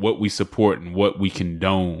support, what we support, and what we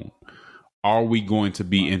condone. Are we going to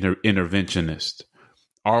be interventionist?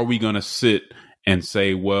 Are we going to sit and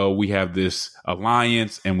say, well, we have this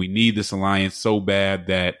alliance and we need this alliance so bad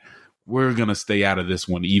that we're going to stay out of this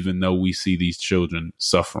one, even though we see these children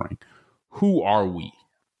suffering? Who are we?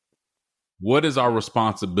 What is our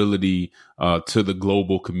responsibility to the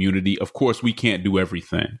global community? Of course, we can't do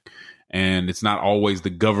everything, and it's not always the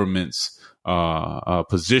government's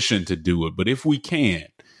position to do it. But if we can,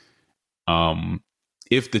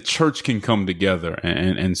 if the church can come together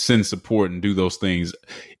and send support and do those things,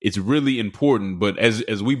 it's really important. But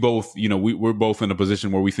as we both, we're both in a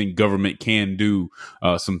position where we think government can do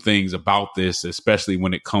some things about this, especially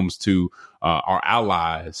when it comes to our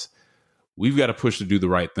allies. We've got to push to do the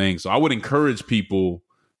right thing. So I would encourage people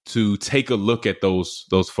to take a look at those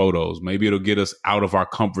photos. Maybe it'll get us out of our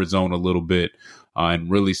comfort zone a little bit and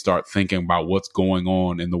really start thinking about what's going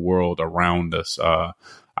on in the world around us.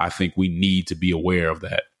 I think we need to be aware of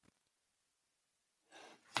that.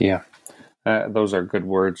 Yeah, those are good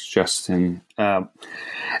words, Justin. The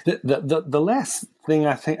last thing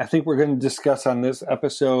I think we're going to discuss on this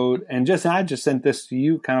episode, and Justin, I just sent this to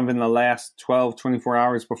you kind of in the last 12, 24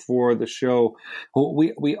 hours before the show.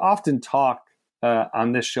 We often talk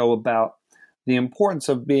on this show about the importance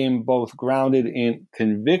of being both grounded in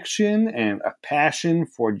conviction and a passion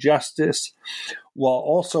for justice, while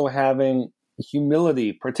also having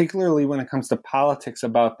humility, particularly when it comes to politics,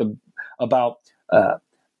 about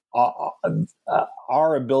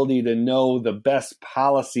our ability to know the best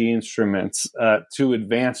policy instruments to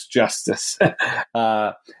advance justice.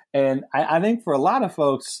 And I think for a lot of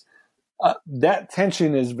folks, that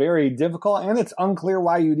tension is very difficult, and it's unclear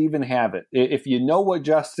why you'd even have it. If you know what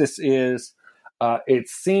justice is, it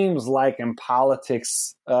seems like in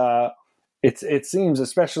politics, it seems,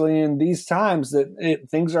 especially in these times, that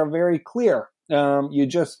things are very clear. You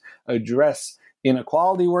just address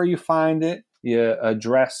inequality where you find it. You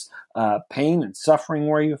address pain and suffering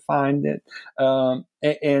where you find it.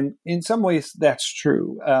 And in some ways, that's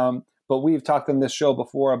true. But we've talked on this show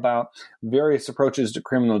before about various approaches to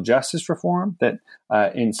criminal justice reform, that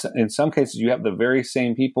in some cases you have the very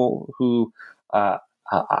same people who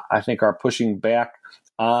I think are pushing back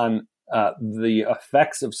on the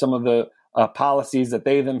effects of some of the policies that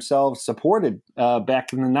they themselves supported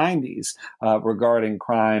back in the 90s regarding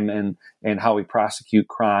crime and how we prosecute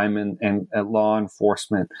crime and law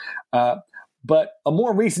enforcement. But a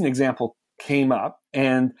more recent example came up,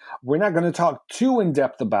 and we're not going to talk too in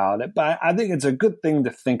depth about it, but I think it's a good thing to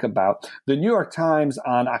think about. The New York Times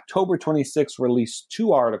on October 26th released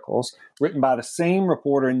 2 articles written by the same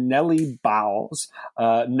reporter, Nellie Bowles.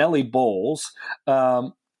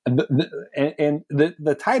 And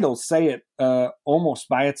the titles say it almost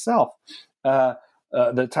by itself.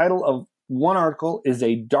 The title of one article is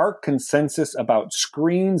 "A Dark Consensus About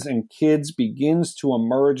Screens and Kids Begins to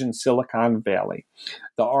Emerge in Silicon Valley."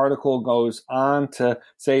 The article goes on to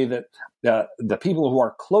say that the people who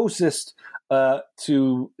are closest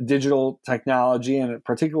to digital technology, and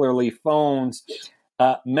particularly phones,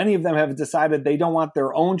 many of them have decided they don't want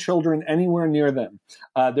their own children anywhere near them.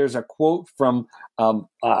 There's a quote from,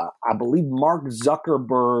 I believe, Mark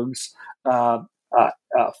Zuckerberg's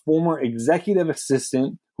former executive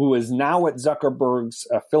assistant, who is now at Zuckerberg's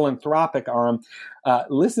philanthropic arm.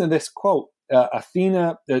 Listen to this quote.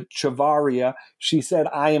 Athena Chavaria, she said,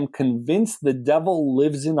 "I am convinced the devil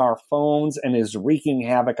lives in our phones and is wreaking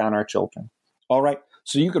havoc on our children." All right.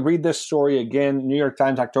 So you could read this story again, New York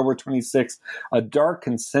Times, October 26th. A dark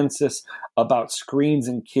consensus about screens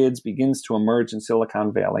and kids begins to emerge in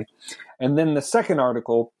Silicon Valley. And then the second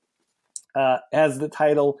article has the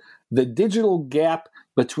title, "The Digital Gap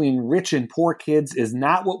Between Rich and Poor Kids is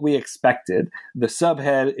Not What We Expected." The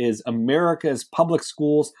subhead is, "America's public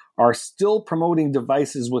schools are still promoting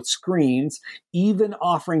devices with screens, even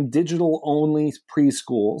offering digital-only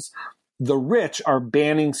preschools. The rich are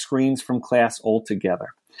banning screens from class altogether."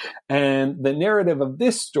 And the narrative of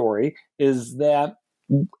this story is that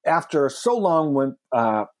after so long when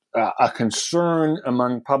a concern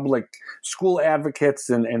among public school advocates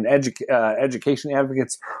and education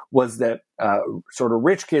advocates was that sort of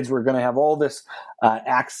rich kids were going to have all this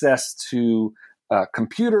access to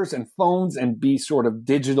computers and phones and be sort of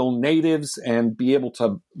digital natives and be able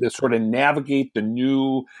to sort of navigate the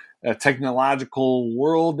new technological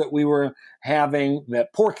world that we were having,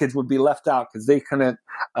 that poor kids would be left out because they couldn't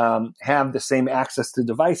have the same access to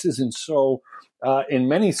devices. And so in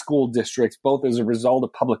many school districts, both as a result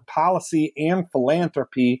of public policy and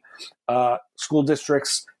philanthropy, school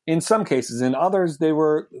districts, in some cases, in others they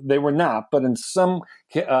were not, but in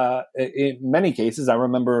many cases, I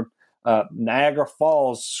remember Niagara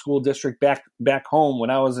Falls School District back home when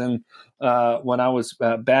I was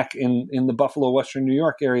back in the Buffalo, Western New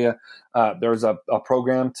York area. There was a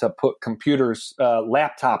program to put computers,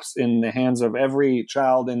 laptops in the hands of every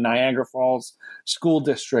child in Niagara Falls School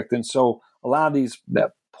District, and so a lot of these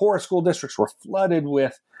poor school districts were flooded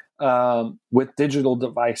with digital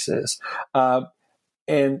devices.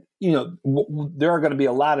 And there are going to be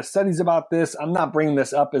a lot of studies about this. I'm not bringing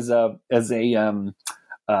this up as a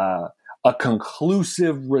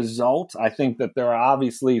conclusive result. I think that there are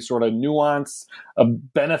obviously sort of nuance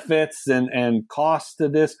of benefits and costs to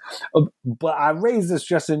this. But I raise this,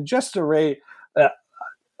 Justin, just to raise.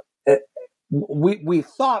 We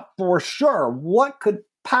thought for sure what could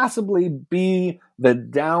possibly be the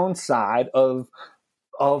downside of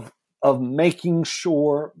making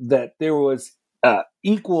sure that there was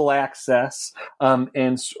equal access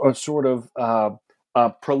and sort of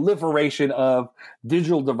proliferation of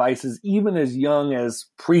digital devices, even as young as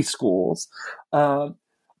preschools.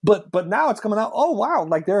 But now it's coming out, oh wow,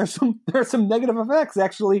 like there are some negative effects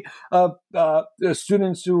actually of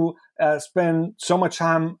students who spend so much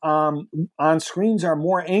time on screens are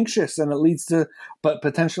more anxious, and it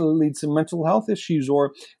potentially leads to mental health issues,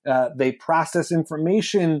 or they process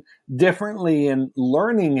information differently and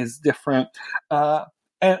learning is different.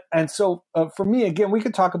 And so for me, again, we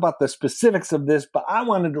could talk about the specifics of this, but I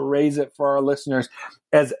wanted to raise it for our listeners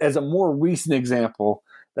as a more recent example,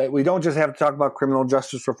 that we don't just have to talk about criminal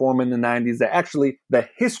justice reform in the 90s, that actually the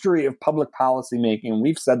history of public policy making,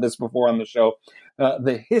 we've said this before on the show,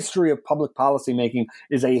 the history of public policy making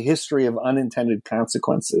is a history of unintended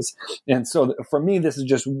consequences. And so for me, this is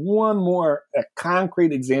just one more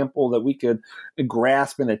concrete example that we could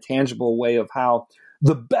grasp in a tangible way of how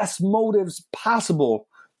the best motives possible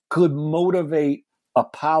could motivate a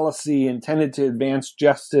policy intended to advance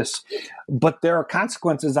justice, but there are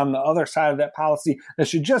consequences on the other side of that policy that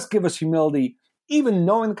should just give us humility. Even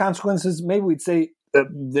knowing the consequences, maybe we'd say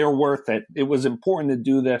they're worth it. It was important to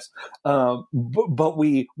do this, but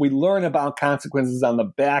we learn about consequences on the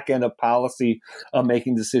back end of policy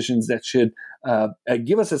making decisions that should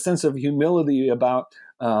give us a sense of humility about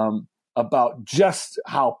just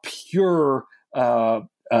how pure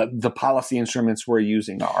the policy instruments we're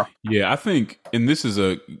using are. Yeah, I think, and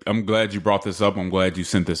I'm glad you brought this up. I'm glad you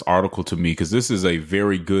sent this article to me, because this is a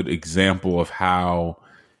very good example of how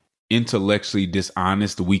intellectually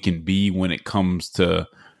dishonest we can be when it comes to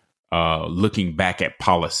looking back at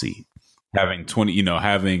policy.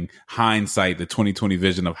 Having hindsight, the 2020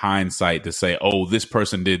 vision of hindsight to say, oh, this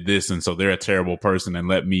person did this, and so they're a terrible person, and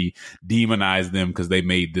let me demonize them because they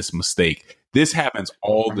made this mistake. This happens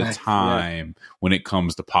all the time when it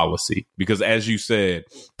comes to policy, because as you said,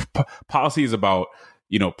 policy is about,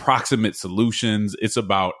 proximate solutions. It's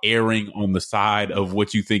about erring on the side of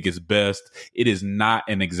what you think is best. It is not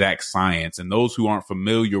an exact science. And those who aren't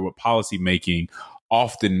familiar with policymaking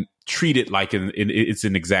often treat it like it's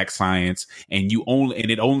an exact science, and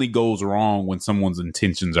it only goes wrong when someone's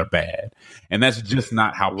intentions are bad. And that's just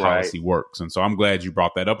not how policy works. And so I'm glad you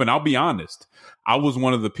brought that up. And I'll be honest, I was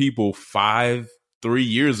one of the people 3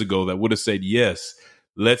 years ago that would have said, yes,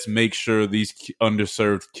 let's make sure these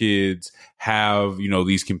underserved kids have,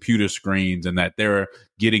 these computer screens and that they're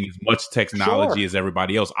getting as much technology as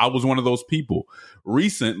everybody else. I was one of those people.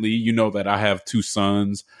 Recently, that I have 2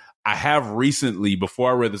 sons. I have recently,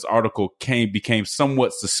 before I read this article, became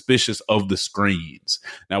somewhat suspicious of the screens.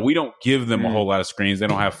 Now, we don't give them a whole lot of screens. They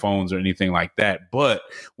don't have phones or anything like that. But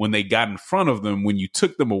when they got in front of them, when you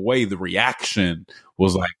took them away, the reaction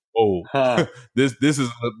was like, oh, this is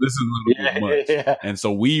a little bit much. Yeah. And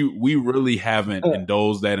so we really haven't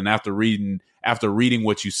indulged that. And after reading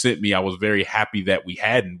what you sent me, I was very happy that we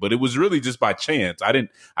hadn't. But it was really just by chance. I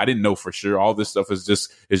didn't know for sure. All this stuff is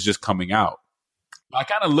just coming out. I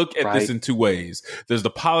kind of look at this in 2 ways. There's the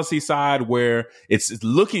policy side where it's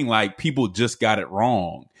looking like people just got it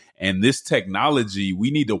wrong. And this technology, we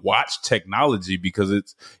need to watch technology because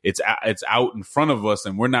it's out in front of us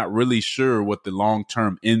and we're not really sure what the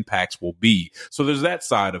long-term impacts will be. So there's that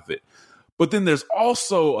side of it. But then there's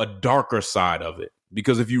also a darker side of it,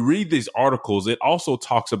 because if you read these articles, it also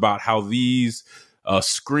talks about how these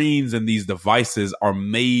screens and these devices are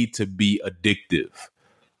made to be addictive.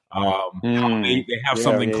 They have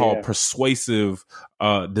something called persuasive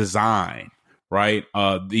design, right?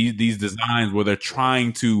 These designs where they're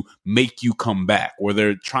trying to make you come back, where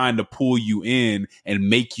they're trying to pull you in and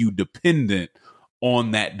make you dependent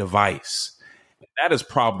on that device. That is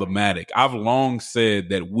problematic. I've long said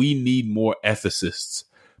that we need more ethicists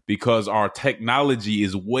because our technology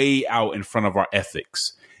is way out in front of our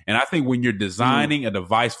ethics. And I think when you're designing a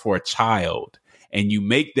device for a child and you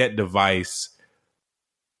make that device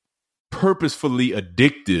purposefully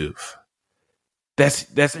addictive,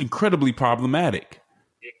 that's incredibly problematic.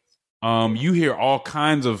 You hear all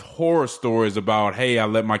kinds of horror stories about, hey, I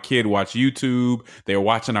let my kid watch YouTube. They were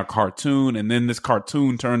watching a cartoon, and then this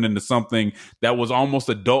cartoon turned into something that was almost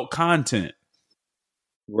adult content.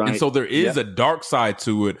 Right. And so there is a dark side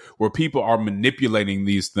to it where people are manipulating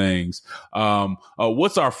these things.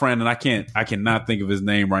 What's our friend? And I cannot think of his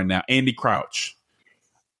name right now. Andy Crouch.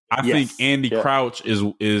 I think Andy Crouch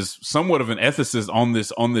is somewhat of an ethicist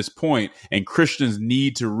on this point, and Christians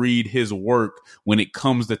need to read his work when it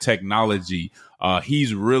comes to technology.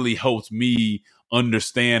 He's really helped me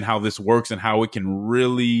understand how this works and how it can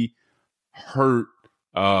really hurt,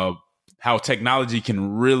 how technology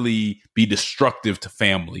can really be destructive to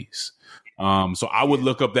families. So I would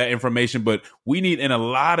look up that information, but we need, in a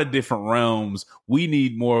lot of different realms, we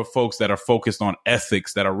need more folks that are focused on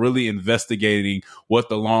ethics, that are really investigating what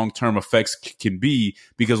the long-term effects can be.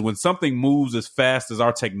 Because when something moves as fast as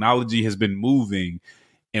our technology has been moving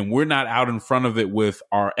and we're not out in front of it with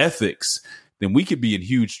our ethics, then we could be in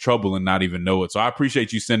huge trouble and not even know it. So I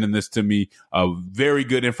appreciate you sending this to me. Very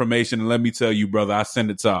good information. And let me tell you, brother, I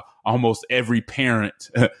send it to almost every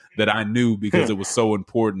parent that I knew because it was so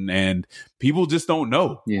important, and people just don't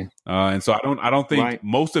know. Yeah. And so I don't think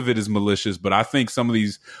most of it is malicious, but I think some of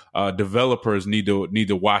these developers need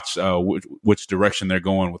to watch which direction they're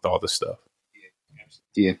going with all this stuff.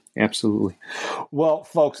 Yeah, absolutely. Well,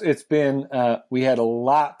 folks, it's been, we had a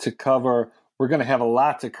lot to cover. We're going to have a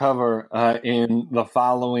lot to cover in the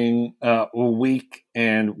following week,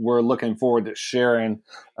 and we're looking forward to sharing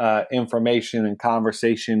information and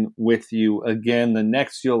conversation with you. Again, the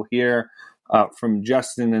next you'll hear from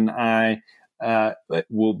Justin and I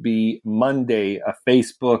will be Monday, a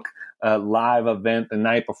Facebook live event the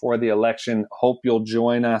night before the election. Hope you'll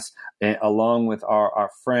join us along with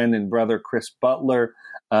our friend and brother Chris Butler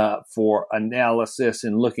for analysis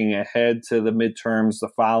and looking ahead to the midterms the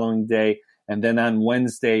following day. And then on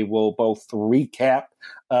Wednesday, we'll both recap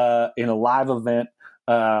in a live event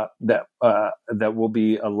that will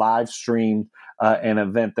be a live stream, an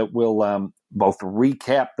event that will both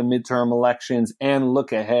recap the midterm elections and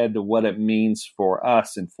look ahead to what it means for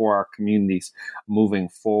us and for our communities moving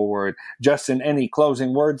forward. Justin, any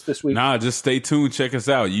closing words this week? Nah, just stay tuned. Check us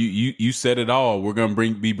out. You said it all. We're going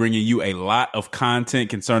to be bringing you a lot of content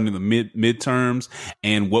concerning the midterms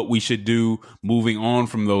and what we should do moving on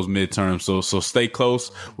from those midterms. So stay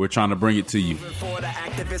close. We're trying to bring it to you. For the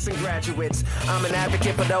activists and graduates, I'm an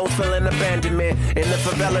advocate for those feeling abandonment in the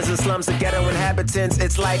favelas and slums of ghetto inhabitants.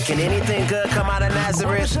 It's like, can anything good come out of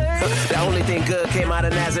Nazareth? The only thing good came out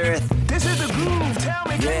of Nazareth. This is the groove. Tell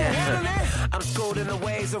me, can you handle it? I'm schooled in the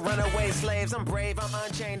ways of runaway slaves. I'm brave, I'm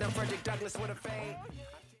unchained, I'm Frederick Douglass with a fade.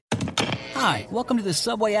 Hi, welcome to the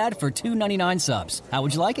Subway ad for $2.99 subs. How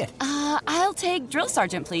would you like it? I'll take Drill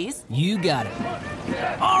Sergeant, please. You got it.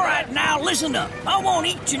 All right, now listen up. I want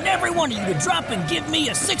each and every one of you to drop and give me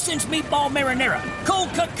a 6-inch meatball marinara, cold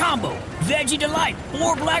cut combo, veggie delight,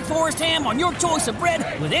 or Black Forest ham on your choice of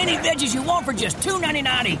bread with any veggies you want for just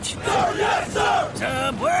 $2.99 each. Sir, yes, sir!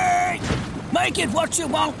 Subway! Make it what you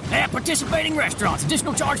want at participating restaurants.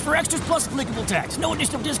 Additional charge for extras plus applicable tax. No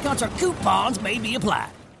additional discounts or coupons may be applied.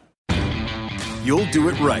 You'll do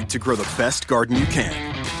it right to grow the best garden you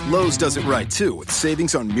can. Lowe's does it right, too, with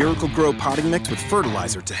savings on Miracle Grow potting mix with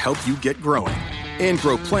fertilizer to help you get growing. And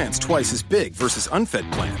grow plants twice as big versus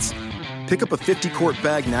unfed plants. Pick up a 50-quart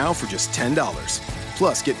bag now for just $10.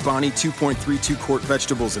 Plus, get Bonnie 2.32-quart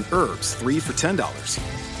vegetables and herbs, 3 for $10.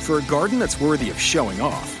 For a garden that's worthy of showing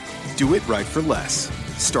off, do it right for less.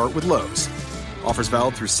 Start with Lowe's. Offers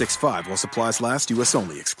valid through 6/5 while supplies last. U.S.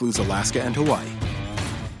 only. Excludes Alaska and Hawaii.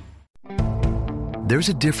 There's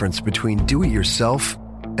a difference between do it yourself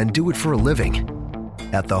and do it for a living.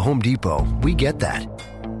 At the Home Depot, we get that.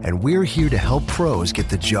 And we're here to help pros get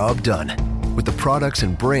the job done with the products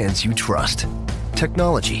and brands you trust.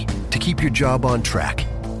 Technology to keep your job on track.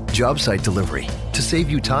 Job site delivery to save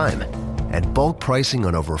you time. And bulk pricing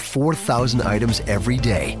on over 4,000 items every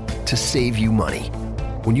day to save you money.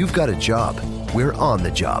 When you've got a job, we're on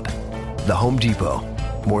the job. The Home Depot.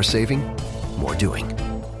 More saving, more doing.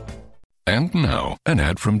 And now, an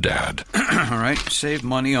ad from Dad. All right, save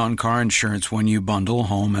money on car insurance when you bundle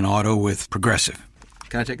home and auto with Progressive.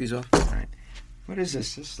 Can I take these off? All right. What is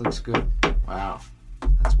this? This looks good. Wow.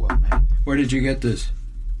 That's well made. Where did you get this?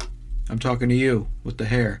 I'm talking to you with the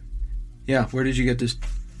hair. Yeah, where did you get this?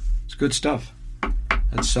 It's good stuff.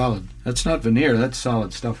 That's solid. That's not veneer. That's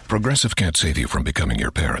solid stuff. Progressive can't save you from becoming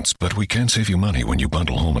your parents, but we can save you money when you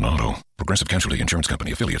bundle home and auto. Progressive Casualty Insurance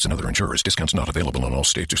Company, affiliates, and other insurers. Discounts not available in all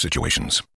states or situations.